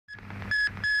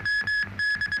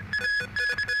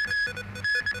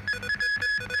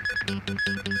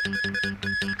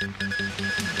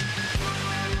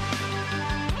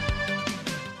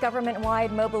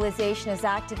Government-wide mobilization is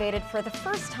activated for the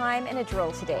first time in a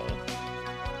drill today.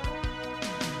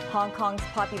 Hong Kong's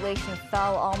population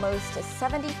fell almost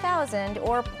 70,000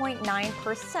 or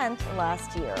 0.9%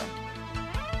 last year.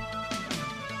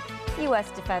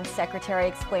 U.S. Defense Secretary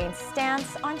explains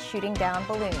stance on shooting down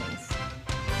balloons.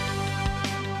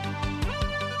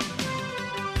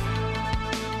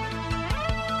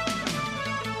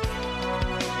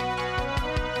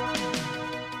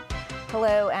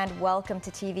 Hello and welcome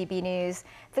to TVB News.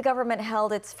 The government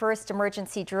held its first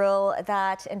emergency drill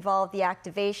that involved the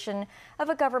activation of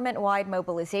a government-wide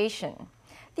mobilization.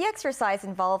 The exercise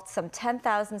involved some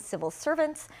 10,000 civil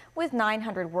servants, with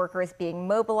 900 workers being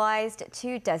mobilized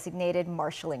to designated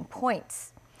marshalling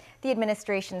points. The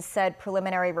administration said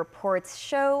preliminary reports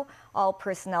show all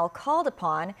personnel called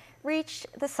upon reached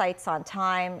the sites on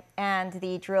time, and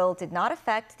the drill did not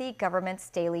affect the government's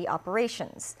daily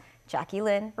operations. Jackie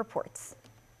Lin reports.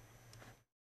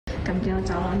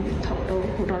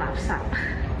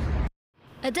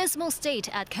 A dismal state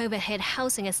at COVID-hit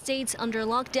housing estates under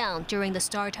lockdown during the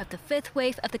start of the fifth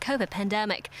wave of the COVID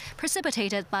pandemic,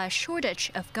 precipitated by a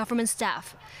shortage of government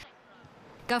staff.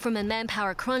 Government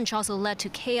manpower crunch also led to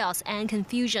chaos and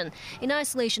confusion in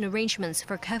isolation arrangements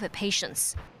for COVID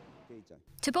patients.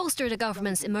 To bolster the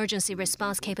government's emergency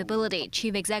response capability,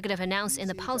 Chief Executive announced in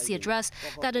the policy address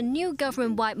that a new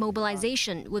government-wide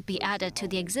mobilization would be added to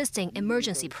the existing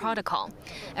emergency protocol.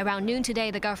 Around noon today,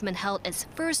 the government held its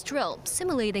first drill,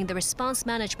 simulating the response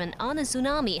management on a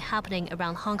tsunami happening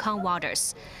around Hong Kong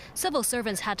waters. Civil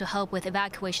servants had to help with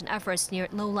evacuation efforts near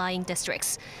low-lying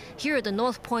districts. Here at the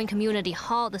North Point Community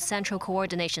Hall, the central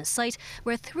coordination site,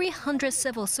 where 300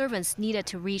 civil servants needed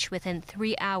to reach within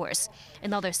 3 hours.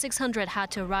 Another 600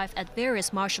 had to arrive at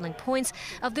various marshalling points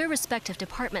of their respective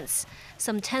departments.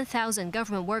 Some 10,000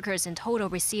 government workers in total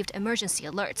received emergency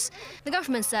alerts. The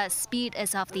government says speed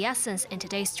is of the essence in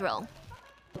today's drill.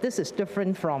 This is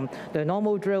different from the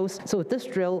normal drills. So this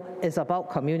drill is about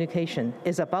communication.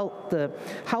 It's about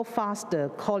how fast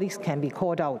the colleagues can be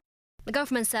called out. The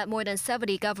government said more than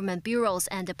 70 government bureaus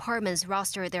and departments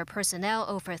rostered their personnel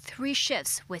over 3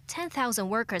 shifts, with 10,000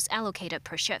 workers allocated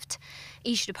per shift.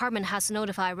 Each department has to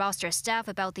notify roster staff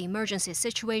about the emergency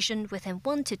situation within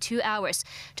 1 to 2 hours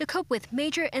to cope with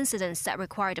major incidents that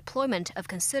require deployment of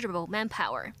considerable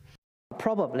manpower.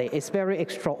 Probably it's very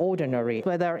extraordinary,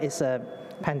 whether it's a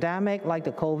pandemic like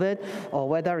the COVID, or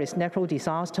whether it's natural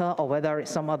disaster, or whether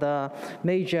it's some other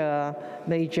major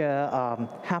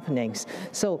happenings.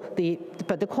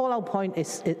 But the call-out point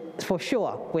is for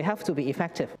sure we have to be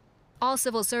effective. All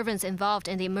civil servants involved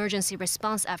in the emergency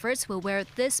response efforts will wear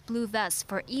this blue vest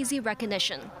for easy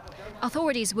recognition.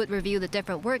 Authorities would review the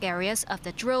different work areas of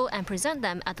the drill and present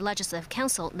them at the Legislative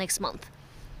Council next month.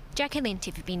 Jackie Lin,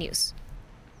 TVB News.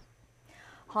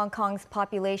 Hong Kong's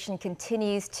population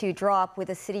continues to drop, with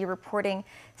the city reporting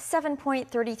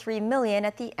 7.33 million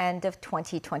at the end of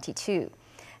 2022.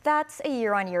 That's a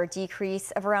year-on-year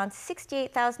decrease of around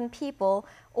 68,000 people,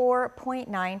 or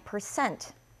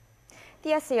 0.9%.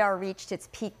 The SAR reached its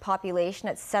peak population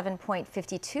at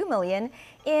 7.52 million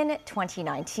in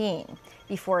 2019,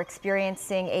 before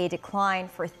experiencing a decline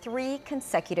for 3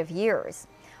 consecutive years.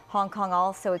 Hong Kong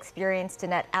also experienced a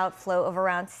net outflow of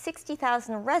around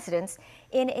 60,000 residents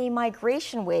in a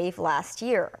migration wave last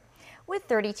year. With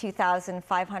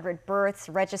 32,500 births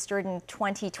registered in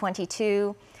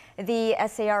 2022, the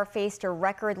SAR faced a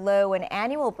record low in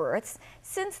annual births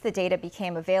since the data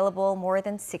became available more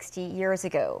than 60 years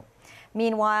ago.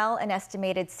 Meanwhile, an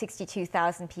estimated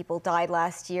 62,000 people died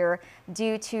last year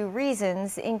due to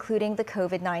reasons including the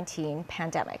COVID-19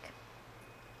 pandemic.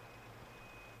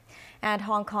 And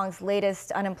Hong Kong's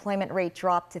latest unemployment rate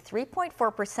dropped to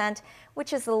 3.4%,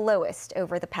 which is the lowest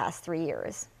over the past 3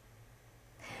 years.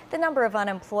 The number of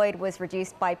unemployed was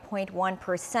reduced by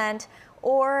 0.1%,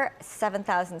 or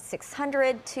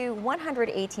 7,600 to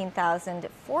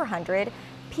 118,400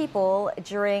 people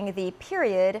during the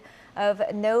period of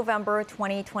November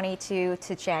 2022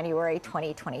 to January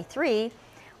 2023,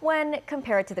 when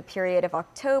compared to the period of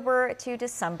October to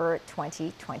December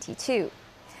 2022.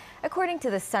 According to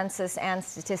the Census and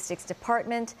Statistics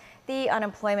Department, the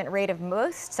unemployment rate of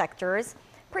most sectors,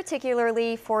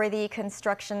 particularly for the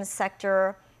construction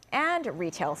sector and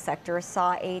retail sector,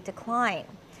 saw a decline.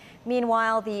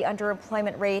 Meanwhile, the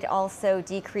underemployment rate also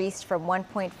decreased from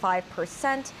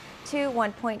 1.5% to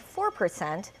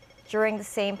 1.4% during the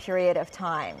same period of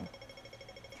time.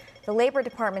 The Labor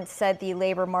Department said the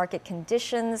labor market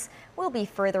conditions will be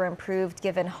further improved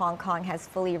given Hong Kong has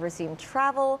fully resumed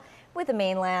travel with the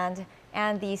mainland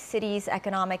and the city's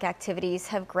economic activities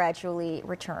have gradually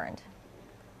returned.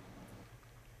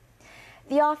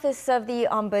 The Office of the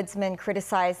Ombudsman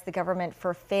criticized the government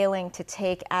for failing to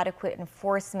take adequate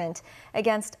enforcement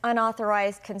against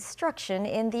unauthorized construction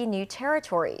in the new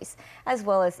territories, as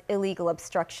well as illegal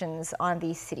obstructions on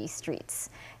the city streets.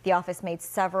 The office made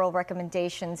several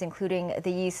recommendations, including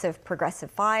the use of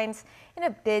progressive fines, in a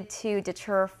bid to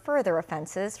deter further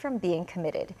offenses from being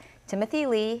committed. Timothy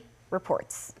Lee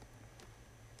reports.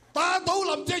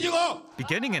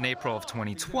 Beginning in April of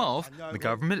 2012, the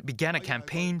government began a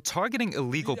campaign targeting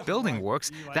illegal building works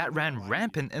that ran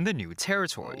rampant in the new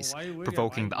territories,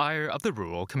 provoking the ire of the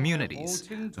rural communities.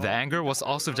 The anger was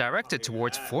also directed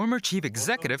towards former Chief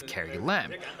Executive Carrie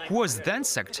Lam, who was then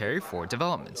Secretary for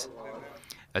Development.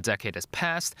 A decade has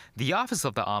passed, the Office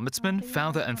of the Ombudsman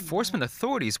found the enforcement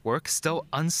authorities' work still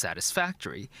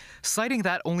unsatisfactory, citing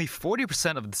that only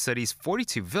 40% of the city's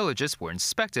 42 villages were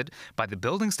inspected by the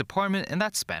Buildings Department in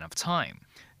that span of time.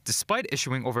 Despite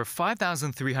issuing over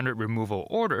 5,300 removal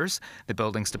orders, the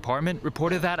Buildings Department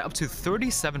reported that up to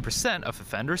 37% of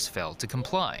offenders failed to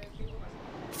comply.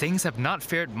 Things have not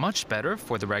fared much better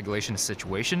for the regulation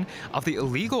situation of the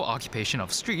illegal occupation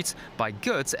of streets by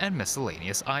goods and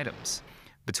miscellaneous items.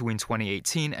 Between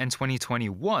 2018 and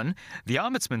 2021, the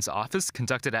Ombudsman's office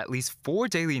conducted at least 4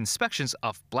 daily inspections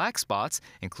of black spots,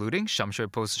 including Sham Shui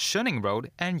Post Shuning Road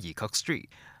and Yikuk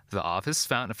Street. The office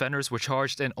found offenders were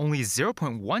charged in only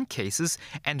 0.1 cases,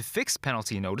 and fixed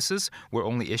penalty notices were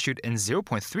only issued in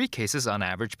 0.3 cases on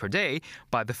average per day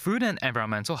by the Food and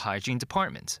Environmental Hygiene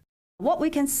Department. What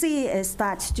we can see is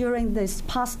that during this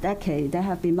past decade, there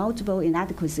have been multiple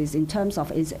inadequacies in terms of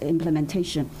its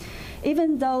implementation.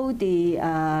 Even though the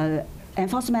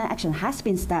enforcement action has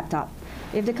been stepped up,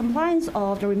 if the compliance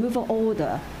of the removal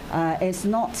order is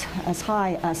not as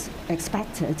high as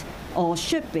expected or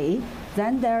should be,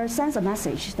 then there sends a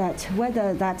message that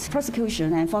whether that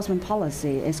prosecution and enforcement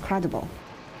policy is credible.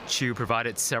 Chu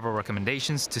provided several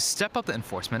recommendations to step up the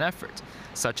enforcement effort,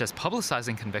 such as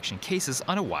publicizing conviction cases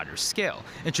on a wider scale,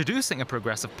 introducing a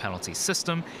progressive penalty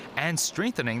system, and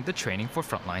strengthening the training for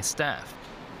frontline staff.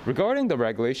 Regarding the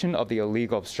regulation of the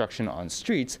illegal obstruction on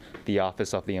streets, the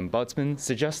Office of the Ombudsman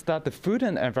suggests that the Food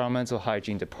and Environmental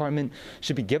Hygiene Department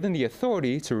should be given the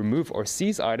authority to remove or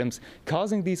seize items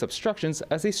causing these obstructions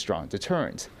as a strong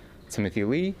deterrent. Timothy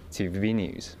Lee, TVB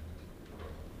News.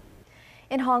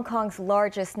 In Hong Kong's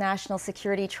largest national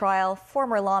security trial,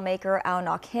 former lawmaker Au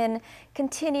Nok Hin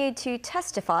continued to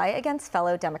testify against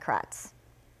fellow Democrats.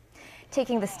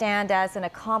 Taking the stand as an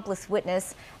accomplice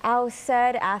witness, Au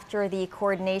said after the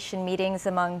coordination meetings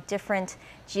among different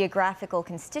geographical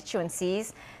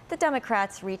constituencies, the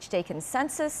Democrats reached a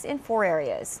consensus in 4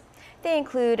 areas. They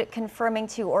include confirming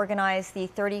to organize the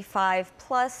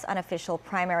 35-plus unofficial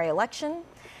primary election,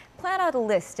 plan out a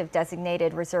list of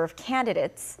designated reserve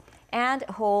candidates, and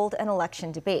hold an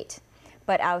election debate.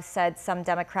 But Au said some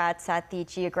Democrats at the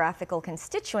geographical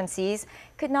constituencies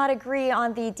could not agree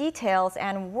on the details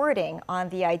and wording on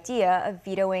the idea of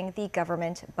vetoing the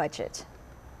government budget.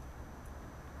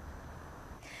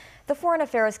 The Foreign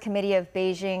Affairs Committee of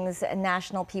Beijing's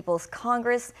National People's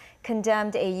Congress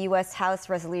condemned a U.S. House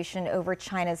resolution over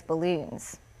China's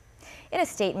balloons. In a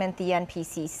statement, the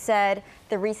NPC said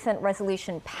the recent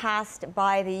resolution passed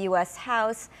by the U.S.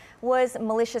 House was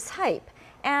malicious hype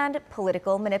and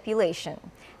political manipulation,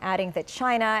 adding that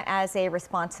China, as a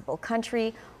responsible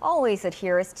country, always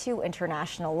adheres to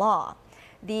international law.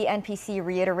 The NPC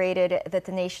reiterated that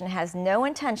the nation has no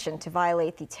intention to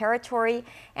violate the territory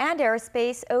and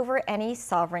airspace over any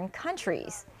sovereign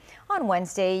countries. On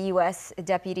Wednesday, U.S.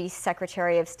 Deputy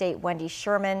Secretary of State Wendy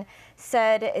Sherman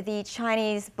said the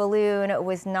Chinese balloon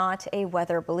was not a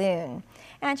weather balloon,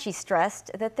 and she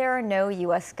stressed that there are no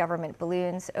U.S. government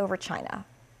balloons over China.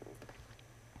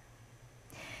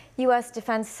 U.S.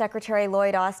 Defense Secretary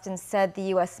Lloyd Austin said the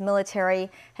U.S.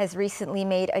 military has recently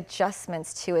made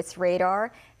adjustments to its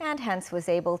radar and hence was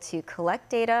able to collect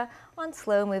data on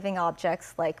slow-moving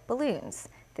objects like balloons.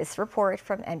 This report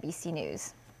from NBC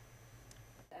News.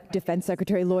 Defense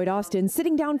Secretary Lloyd Austin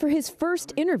sitting down for his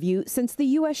first interview since the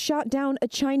U.S. shot down a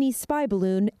Chinese spy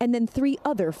balloon and then 3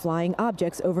 other flying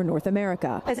objects over North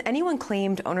America. Has anyone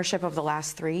claimed ownership of the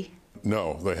last 3?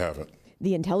 No, they haven't.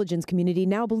 The intelligence community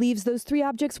now believes those 3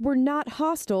 objects were not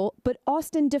hostile, but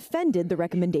Austin defended the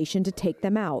recommendation to take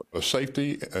them out. The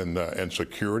safety and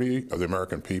security of the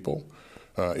American people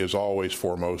is always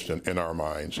foremost in our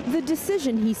minds. The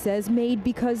decision, he says, made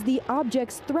because the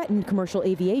objects threatened commercial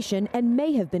aviation and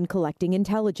may have been collecting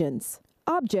intelligence.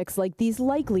 objects like these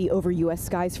likely over U.S.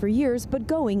 skies for years, but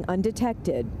going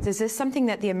undetected. Is this something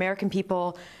that the American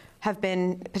people have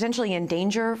been potentially in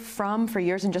danger from for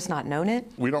years and just not known it?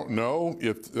 We don't know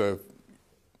if,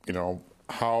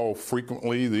 how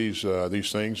frequently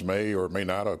these things may or may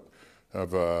not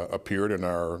have appeared in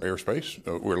our airspace.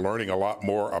 We're learning a lot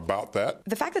more about that.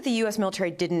 The fact that the U.S.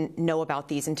 military didn't know about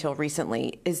these until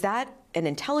recently, is that an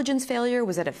intelligence failure?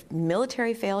 Was it a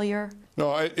military failure?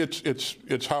 No,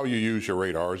 it's how you use your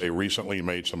radars. They recently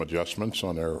made some adjustments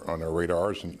on their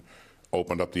radars and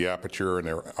opened up the aperture, and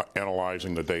they're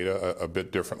analyzing the data a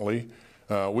bit differently.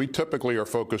 We typically are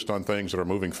focused on things that are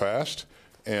moving fast,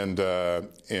 so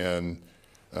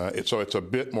it's a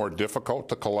bit more difficult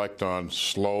to collect on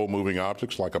slow-moving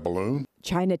objects like a balloon.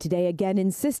 China today again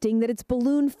insisting that its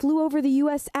balloon flew over the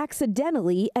U.S.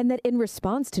 accidentally and that in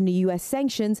response to new U.S.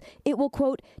 sanctions, it will,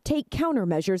 quote, take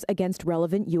countermeasures against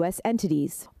relevant U.S.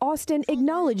 entities. Austin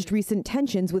acknowledged recent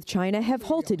tensions with China have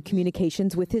halted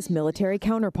communications with his military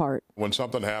counterpart. When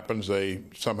something happens, they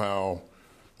somehow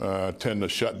tend to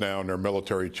shut down their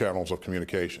military channels of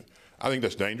communication. I think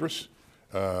that's dangerous,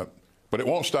 but it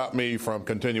won't stop me from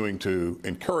continuing to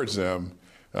encourage them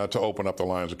to open up the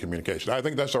lines of communication. I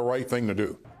think that's the right thing to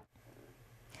do.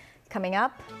 Coming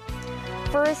up,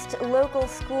 first local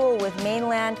school with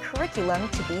mainland curriculum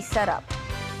to be set up.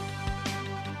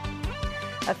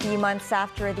 A few months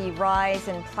after the rise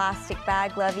in plastic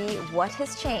bag levy, what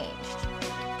has changed?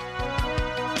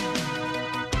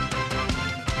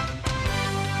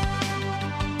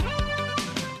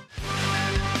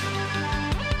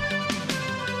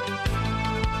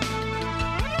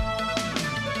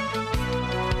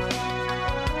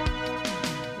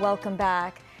 Welcome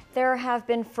back. There have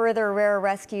been further rare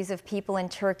rescues of people in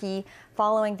Turkey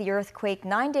following the earthquake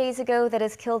 9 days ago that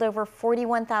has killed over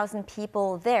 41,000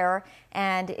 people there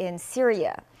and in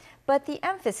Syria. But the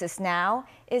emphasis now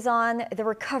is on the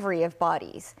recovery of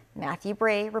bodies. Matthew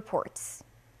Bray reports.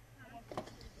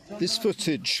 This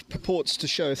footage purports to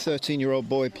show a 13-year-old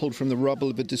boy pulled from the rubble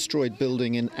of a destroyed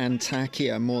building in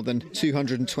Antakya more than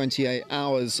 228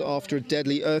 hours after a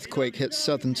deadly earthquake hit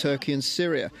southern Turkey and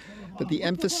Syria. But the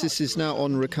emphasis is now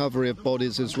on recovery of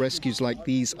bodies as rescues like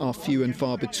these are few and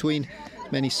far between.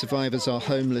 Many survivors are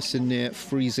homeless in near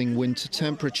freezing winter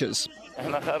temperatures.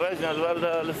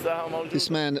 This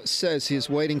man says he is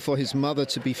waiting for his mother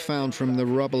to be found from the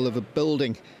rubble of a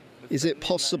building. Is it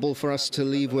possible for us to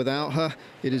leave without her?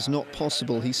 It is not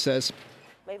possible, he says.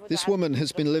 This woman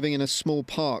has been living in a small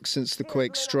park since the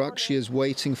quake struck. She is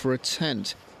waiting for a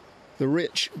tent. The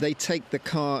rich, they take the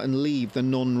car and leave. The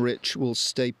non-rich will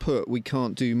stay put. We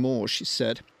can't do more, she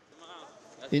said.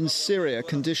 In Syria,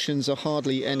 conditions are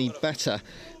hardly any better.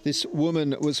 This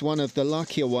woman was one of the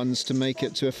luckier ones to make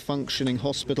it to a functioning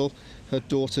hospital. Her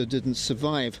daughter didn't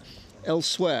survive.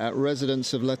 Elsewhere,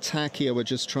 residents of Latakia were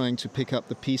just trying to pick up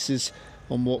the pieces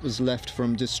on what was left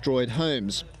from destroyed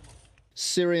homes.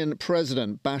 Syrian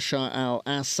President Bashar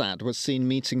al-Assad was seen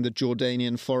meeting the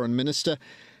Jordanian foreign minister.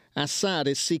 Assad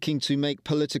is seeking to make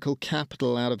political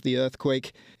capital out of the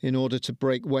earthquake in order to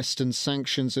break Western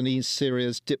sanctions and ease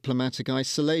Syria's diplomatic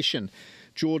isolation.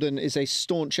 Jordan is a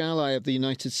staunch ally of the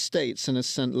United States and has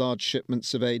sent large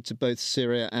shipments of aid to both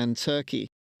Syria and Turkey.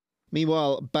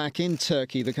 Meanwhile, back in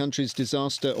Turkey, the country's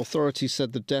disaster authorities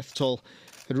said the death toll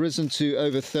had risen to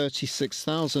over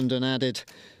 36,000 and added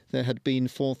there had been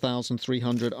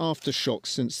 4,300 aftershocks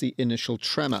since the initial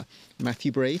tremor.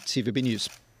 Matthew Bray, TVB News.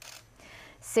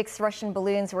 6 Russian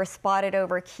balloons were spotted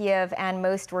over Kiev and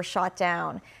most were shot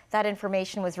down. That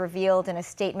information was revealed in a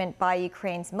statement by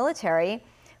Ukraine's military,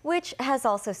 which has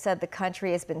also said the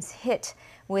country has been hit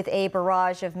with a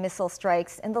barrage of missile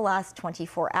strikes in the last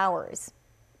 24 hours.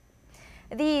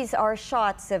 These are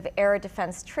shots of air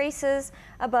defense traces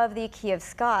above the Kiev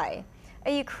sky.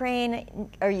 A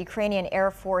Ukrainian Air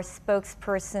Force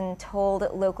spokesperson told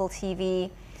local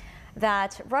TV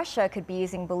that Russia could be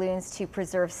using balloons to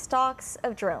preserve stocks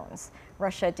of drones.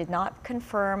 Russia did not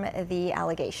confirm the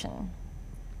allegation.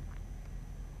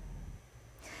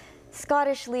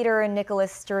 Scottish leader Nicola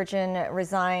Sturgeon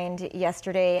resigned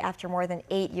yesterday after more than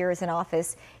 8 years in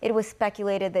office. It was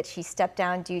speculated that she stepped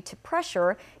down due to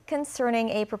concerning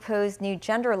a proposed new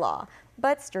gender law.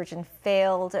 But Sturgeon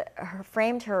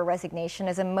framed her resignation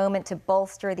as a moment to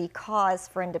bolster the cause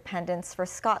for independence for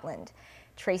Scotland.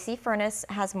 Tracy Furness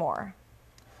has more.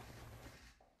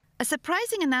 A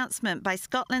surprising announcement by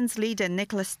Scotland's leader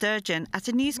Nicola Sturgeon at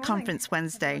a news conference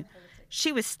Wednesday.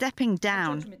 She was stepping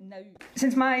down.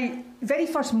 Since my very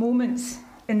first moments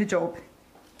in the job,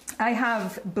 I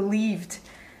have believed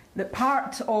that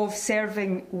part of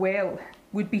serving well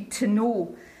would be to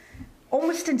know,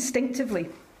 almost instinctively,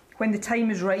 when the time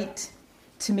is right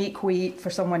to make way for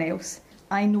someone else.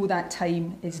 I know that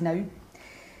time is now.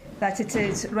 That it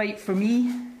is right for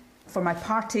me, for my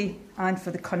party and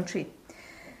for the country.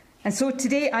 And so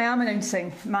today I am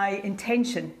announcing my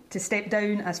intention to step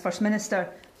down as First Minister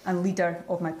and leader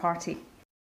of my party.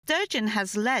 Sturgeon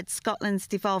has led Scotland's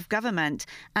devolved government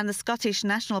and the Scottish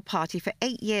National Party for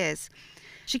 8 years.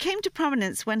 She came to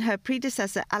prominence when her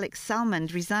predecessor Alex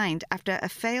Salmond resigned after a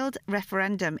failed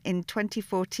referendum in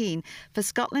 2014 for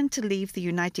Scotland to leave the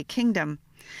United Kingdom.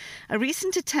 A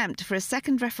recent attempt for a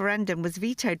second referendum was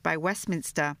vetoed by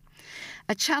Westminster.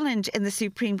 A challenge in the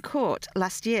Supreme Court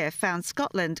last year found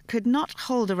Scotland could not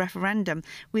hold a referendum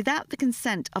without the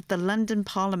consent of the London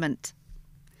Parliament.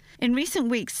 In recent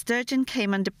weeks, Sturgeon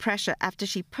came under pressure after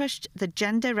she pushed the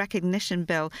Gender Recognition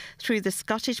Bill through the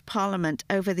Scottish Parliament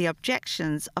over the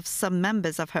objections of some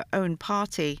members of her own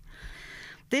party.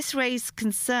 This raised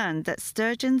concern that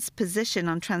Sturgeon's position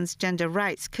on transgender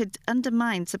rights could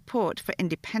undermine support for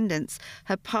independence,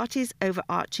 her party's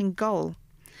overarching goal.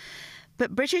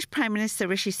 But British Prime Minister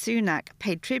Rishi Sunak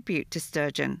paid tribute to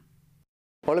Sturgeon.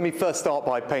 Well, let me first start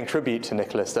by paying tribute to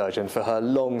Nicola Sturgeon for her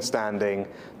long-standing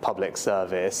public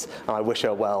service, and I wish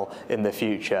her well in the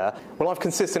future. Well, I've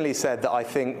consistently said that I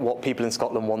think what people in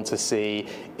Scotland want to see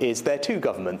is their two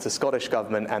governments, the Scottish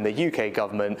Government and the UK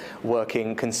Government,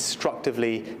 working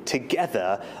constructively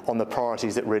together on the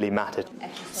priorities that really matter.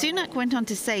 Sunak went on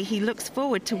to say he looks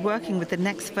forward to working with the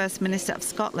next First Minister of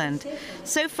Scotland.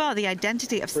 So far, the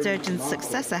identity of Sturgeon's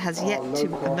successor has yet to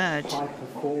emerge.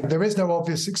 There is no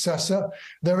obvious successor.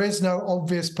 There is no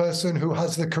obvious person who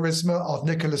has the charisma of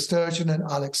Nicola Sturgeon and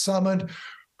Alex Salmond,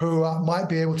 who might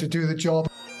be able to do the job.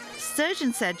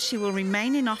 Sturgeon said she will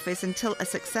remain in office until a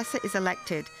successor is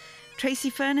elected. Tracy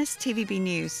Furness, TVB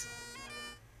News.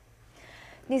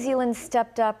 New Zealand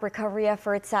stepped up recovery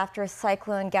efforts after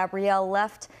Cyclone Gabrielle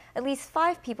left at least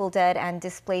 5 people dead and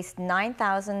displaced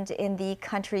 9,000 in the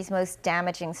country's most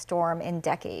damaging storm in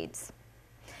decades.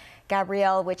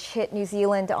 Gabrielle, which hit New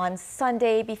Zealand on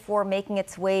Sunday before making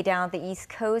its way down the east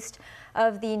coast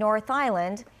of the North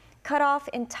Island, cut off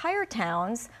entire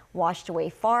towns, washed away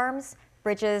farms,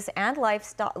 bridges and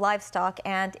livestock,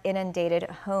 and inundated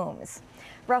homes.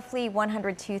 Roughly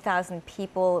 102,000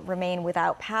 people remain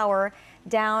without power,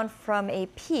 down from a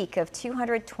peak of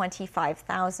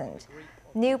 225,000.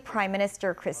 New Prime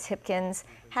Minister Chris Hipkins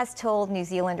has told New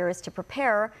Zealanders to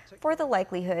prepare for the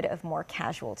likelihood of more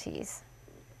casualties.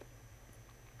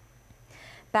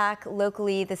 Back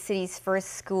locally, the city's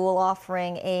first school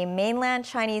offering a mainland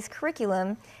Chinese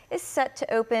curriculum is set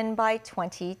to open by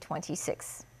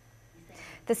 2026.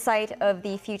 The site of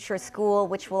the future school,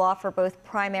 which will offer both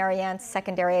primary and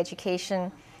secondary education,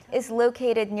 is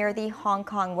located near the Hong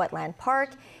Kong Wetland Park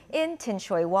in Tin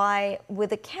Shui Wai,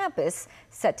 with a campus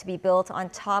set to be built on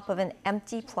top of an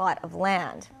empty plot of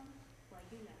land.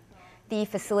 The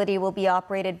facility will be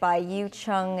operated by Yu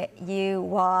Chung Yu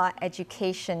Hua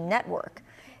Education Network.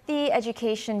 The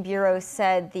Education Bureau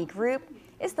said the group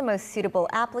is the most suitable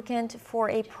applicant for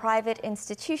a private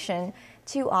institution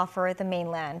to offer the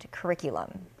mainland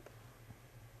curriculum.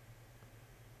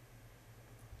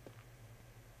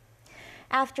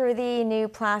 After the new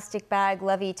plastic bag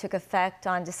levy took effect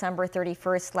on December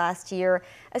 31st last year,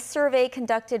 a survey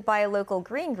conducted by a local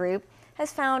green group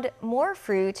has found more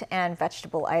fruit and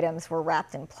vegetable items were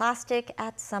wrapped in plastic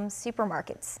at some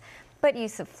supermarkets. But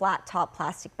use of flat-top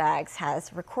plastic bags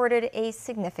has recorded a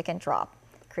significant drop.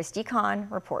 Christy Kahn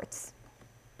reports.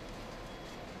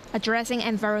 Addressing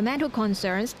environmental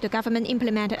concerns, the government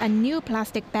implemented a new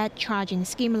plastic bag charging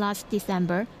scheme last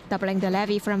December, doubling the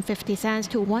levy from 50 cents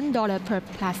to $1 per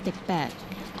plastic bag.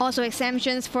 Also,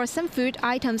 exemptions for some food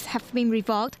items have been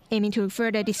revoked, aiming to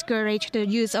further discourage the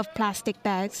use of plastic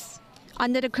bags.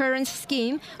 Under the current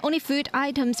scheme, only food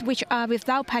items which are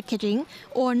without packaging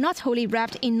or not wholly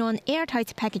wrapped in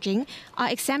non-airtight packaging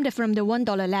are exempted from the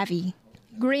 $1 levy.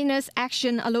 Greeners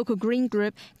Action, a local green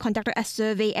group, conducted a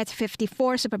survey at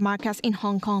 54 supermarkets in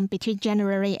Hong Kong between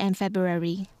January and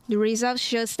February. The results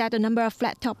shows that the number of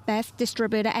flat-top bags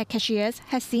distributed at cashiers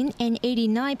has seen an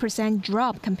 89%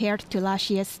 drop compared to last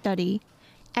year's study.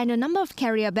 And the number of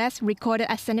carrier bags recorded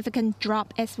a significant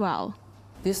drop as well.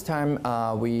 This time,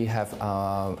 we have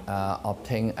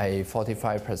obtained a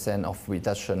 45% of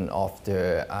reduction of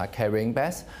the carrying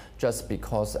bags, just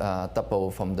because double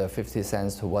from the 50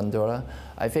 cents to $1.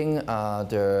 I think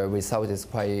the result is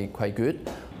quite good.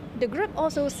 The group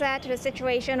also said the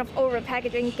situation of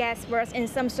over-packaging gets worse in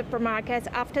some supermarkets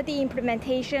after the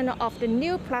implementation of the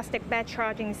new plastic bag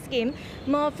charging scheme.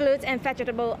 More fruits and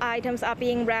vegetable items are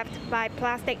being wrapped by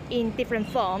plastic in different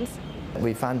forms.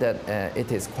 We found that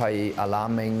it is quite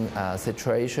alarming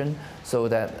situation, so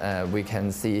that we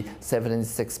can see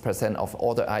 76% of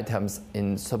all the items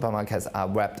in supermarkets are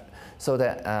wrapped. So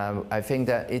that I think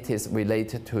that it is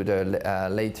related to the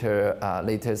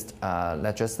latest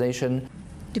legislation.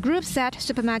 The group said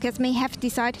supermarkets may have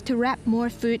decided to wrap more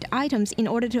food items in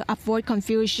order to avoid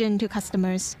confusion to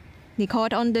customers. They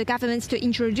called on the government to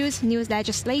introduce new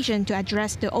legislation to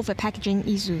address the overpackaging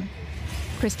issue.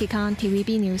 Christy Khan,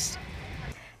 TVB News.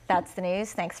 That's the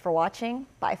news. Thanks for watching.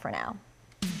 Bye for now.